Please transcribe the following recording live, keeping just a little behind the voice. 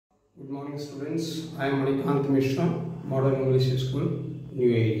morning students, I am Manikant Mishra, Modern English School, New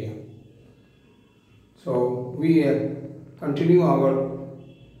Area. So we continue our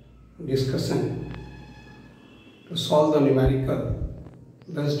discussion to solve the numerical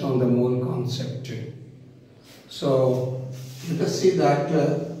based on the mole concept. So let us see that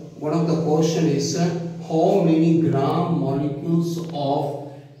one of the question is how many gram molecules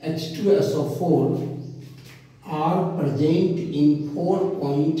of H2SO4 are present in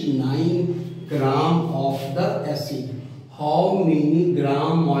 4.9 gram of the acid. How many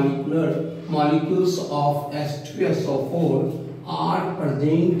gram molecules of H2SO4 are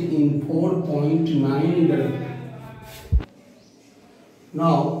present in 4.9 gram?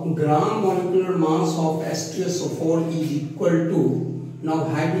 Now, gram molecular mass of H2SO4 is equal to, now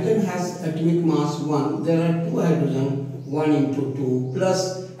hydrogen has atomic mass 1, there are 2 hydrogen, 1 into 2,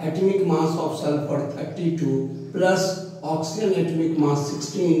 plus atomic mass of sulfur 32, plus oxygen atomic mass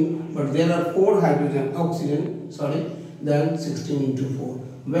 16, but there are 4 then 16 into 4.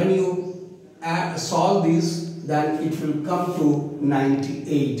 When you solve this, then it will come to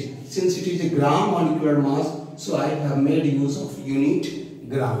 98. Since it is a gram molecular mass, so I have made use of unit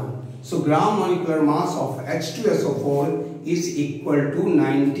gram. So gram molecular mass of H2SO4 is equal to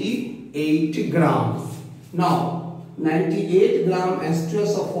 98 gram. Now 98 gram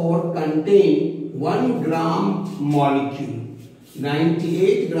H2SO4 contain 1 gram molecule.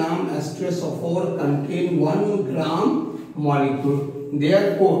 98 gram H2SO4 contain 1 gram molecule.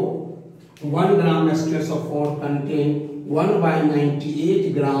 Therefore, 1 gram H2SO4 contain 1 by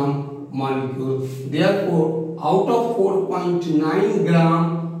 98 gram molecule. Therefore, out of 4.9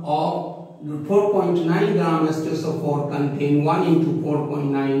 gram H2SO4 contain 1 into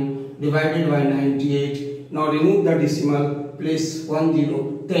 4.9 divided by 98. Now remove the decimal, place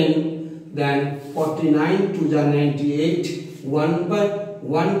 10, 10, then 49 to the 98, 1 by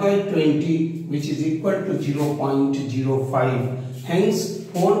 20, which is equal to 0.05. Hence,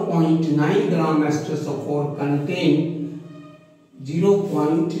 4.9 gram H2SO4 contain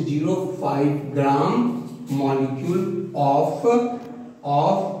 0.05 gram molecule of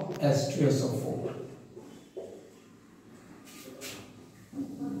H2SO4.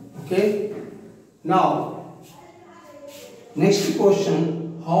 Okay. Now, next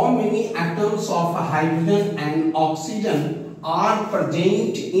question: how many atoms of hydrogen and oxygen are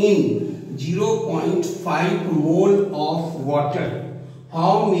present in 0.5 mole of water?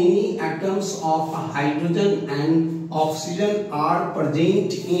 How many atoms of hydrogen and oxygen are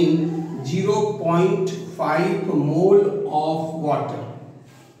present in 0.5 mole of water?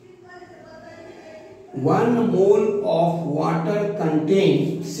 1 mole of water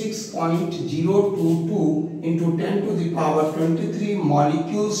contains 6.022 into 10 to the power 23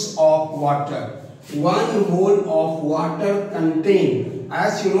 molecules of water. 1 mole of water contains,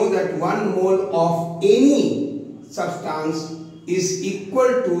 as you know that 1 mole of any substance is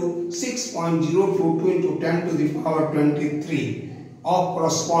equal to 6.022 into 10 to the power 23 of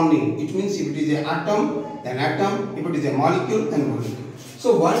corresponding. It means if it is an atom, then atom. If it is a molecule, then molecule.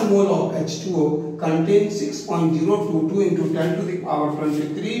 So 1 mole of H2O contains 6.022 into 10 to the power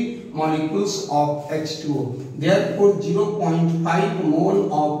 23 molecules of H2O. Therefore, 0.5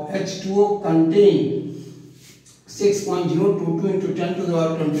 mole of H2O contains 6.022 into 10 to the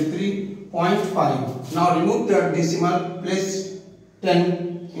power 23.5. Now remove the decimal, place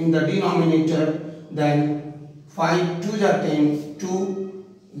 10 in the denominator, then 5 to the 10, 2,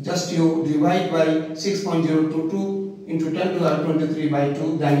 just you divide by 6.022 into 10 to the 23 by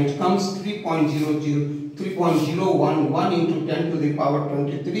 2, then it comes 3.011 into 10 to the power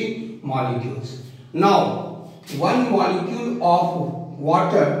 23 molecules. Now, 1 molecule of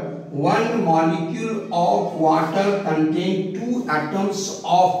water contains 2 atoms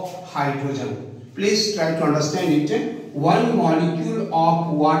of hydrogen. Please try to understand it. 1 molecule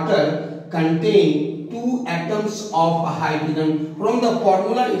of water contains 2 atoms of hydrogen. From the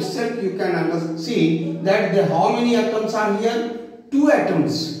formula itself, you can see that how many atoms are here? 2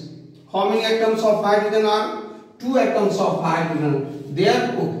 atoms. How many atoms of hydrogen are? 2 atoms of hydrogen.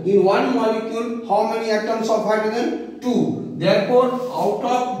 Therefore, in 1 molecule, how many atoms of hydrogen? 2. Therefore, out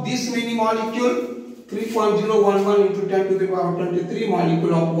of this many molecule, 3.011 into 10 to the power 23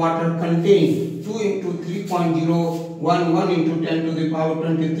 molecule of water contain 2 into 3.011 into 10 to the power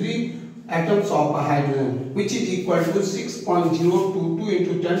 23 atoms of hydrogen, which is equal to 6.022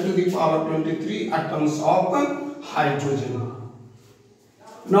 into 10 to the power 23 atoms of hydrogen.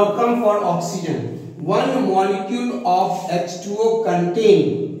 Now come for oxygen. 1 molecule of H2O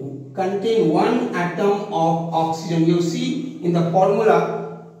contain 1 atom of oxygen. You see in the formula,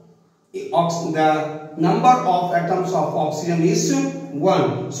 the number of atoms of oxygen is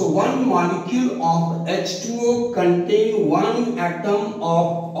 1. So one molecule of H2O contain one atom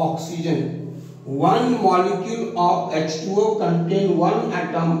of oxygen. One molecule of H2O contain one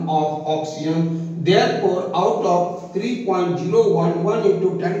atom of oxygen. Therefore, out of 3.011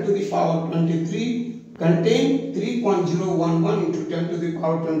 into 10 to the power 23 contain 3.011 into 10 to the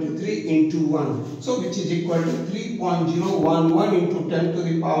power 23 into 1. So which is equal to 3.011 into 10 to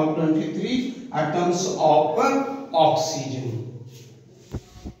the power 23 atoms of oxygen.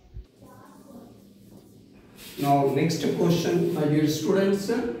 Now next question, my dear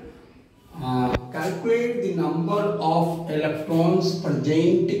students. Calculate the number of electrons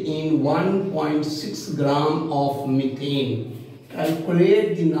present in 1.6 gram of methane.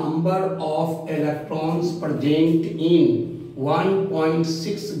 Calculate the number of electrons present in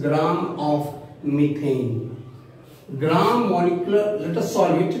 1.6 gram of methane. Gram molecular, let us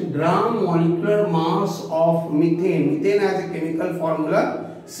solve it. Gram molecular mass of methane. Methane has a chemical formula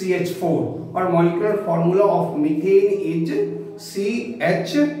CH4, or molecular formula of methane is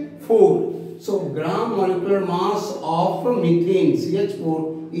CH4. So gram molecular mass of methane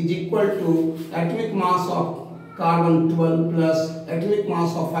CH4 is equal to atomic mass of carbon 12 plus atomic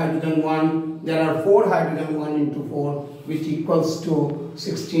mass of hydrogen 1. There are 4 hydrogen 1 into 4, which equals to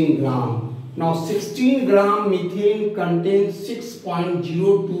 16 gram. Now 16 gram methane contains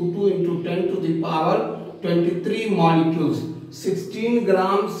 6.022 into 10 to the power 23 molecules. 16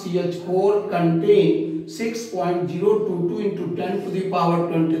 gram CH4 contains 6.022 into 10 to the power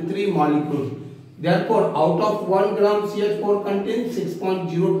 23 molecules. Therefore, out of 1 gram CH4 contains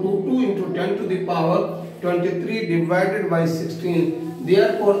 6.022 into 10 to the power 23 divided by 16.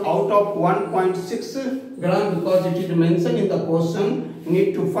 Therefore, out of 1.6 gram, because it is mentioned in the question,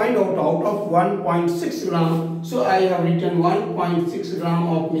 need to find out of 1.6 gram. So I have written 1.6 gram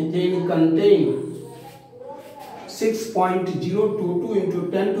of methane contain 6.022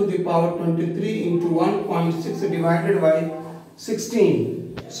 into 10 to the power 23 into 1.6 divided by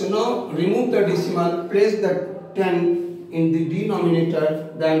 16. So now remove the decimal, place the 10 in the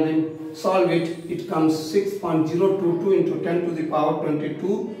denominator, then solve it. It comes 6.022 into 10 to the power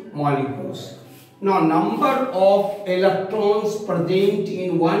 22 molecules. Now number of electrons present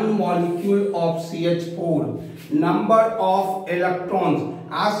in one molecule of CH4. Number of electrons.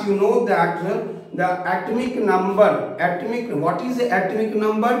 As you know that the atomic number, what is the atomic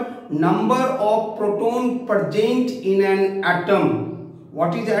number? Number of proton present in an atom.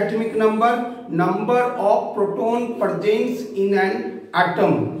 What is the atomic number? Number of proton present in an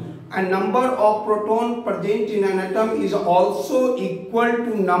atom. And number of proton present in an atom is also equal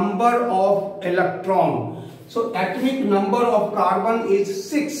to number of electron. So atomic number of carbon is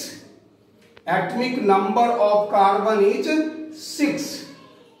 6. Atomic number of carbon is 6.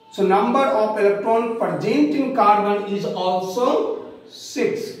 So number of electron present in carbon is also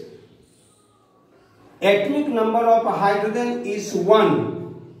 6. Atomic number of hydrogen is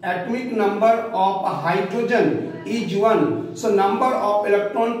 1. Atomic number of hydrogen is 1. So number of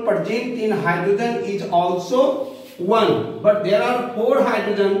electron present in hydrogen is also 1. But there are 4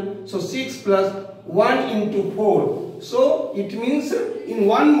 hydrogen. So 6 plus 1 into 4. So it means in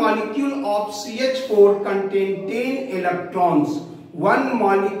one molecule of CH4 contain 10 electrons. One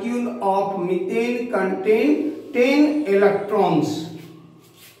molecule of methane contains 10 electrons.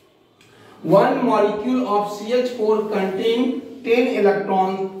 One molecule of CH4 contains 10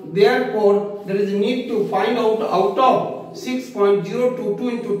 electrons. Therefore, there is a need to find out of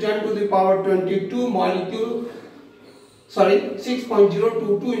 6.022 into 10 to the power 22 molecule.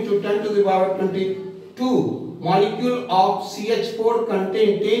 6.022 into 10 to the power 22 molecule of CH4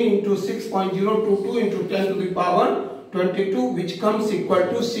 contain 10 into 6.022 into 10 to the power 22, which comes equal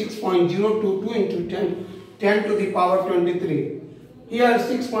to 6.022 into 10 to the power 23. Here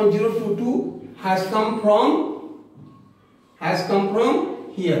 6.022 has come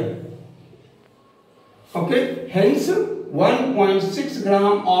from here. Okay, hence 1.6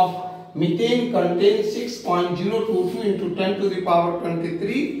 gram of methane contains 6.022 into 10 to the power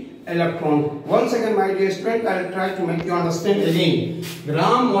 23 electron. Once again, my dear student, I will try to make you understand again.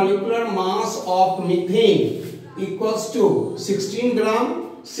 Gram molecular mass of methane equals to 16 gram.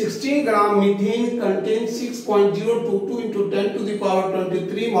 16 gram methane contains 6.022 into 10 to the power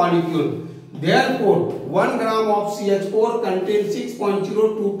 23 molecule. Therefore, 1 gram of CH4 contains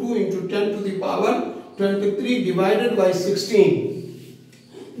 6.022 into 10 to the power 23 divided by 16.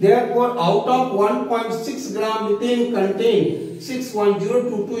 Therefore, out of 1.6 gram methane contains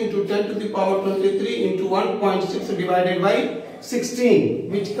 6.022 into 10 to the power 23 into 1.6 divided by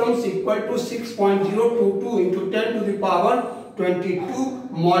 16, which comes equal to 6.022 into 10 to the power 22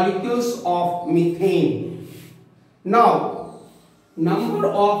 molecules of methane. Now, number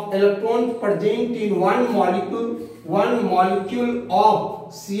of electrons present in one molecule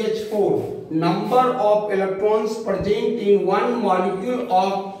of CH4. Number of electrons present in one molecule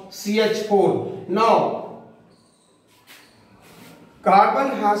of CH4. Now,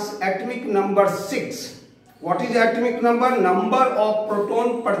 carbon has atomic number 6. What is atomic number? Number of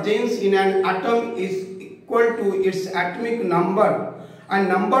proton present in an atom is equal to its atomic number, and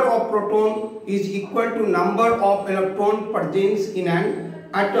number of proton is equal to number of electron present in an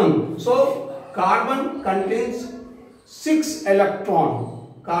atom. So carbon contains 6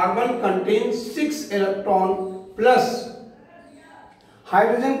 electron. Carbon contains 6 electron plus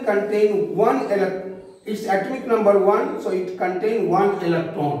hydrogen contains 1 electron. Its atomic number 1, so it contains 1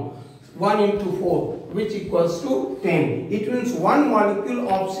 electron. 1 into 4, which equals to 10. It means one molecule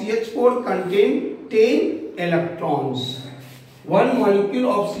of CH4 contains 10 electrons. One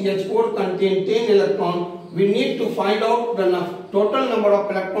molecule of CH4 contains 10 electrons. We need to find out the total number of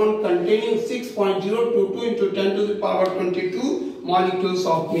electrons containing 6.022 into 10 to the power 22 molecules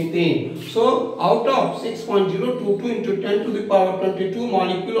of methane. So, out of 6.022 into 10 to the power 22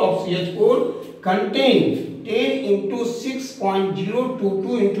 molecule of CH4 contain 10 into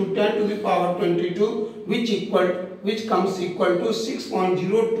 6.022 into 10 to the power 22, which comes equal to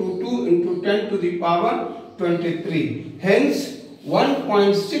 6.022 into 10 to the power 23. Hence,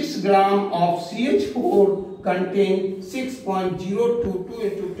 1.6 gram of CH4 contain 6.022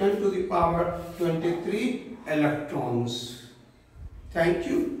 into 10 to the power 23 electrons. Thank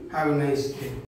you. Have a nice day.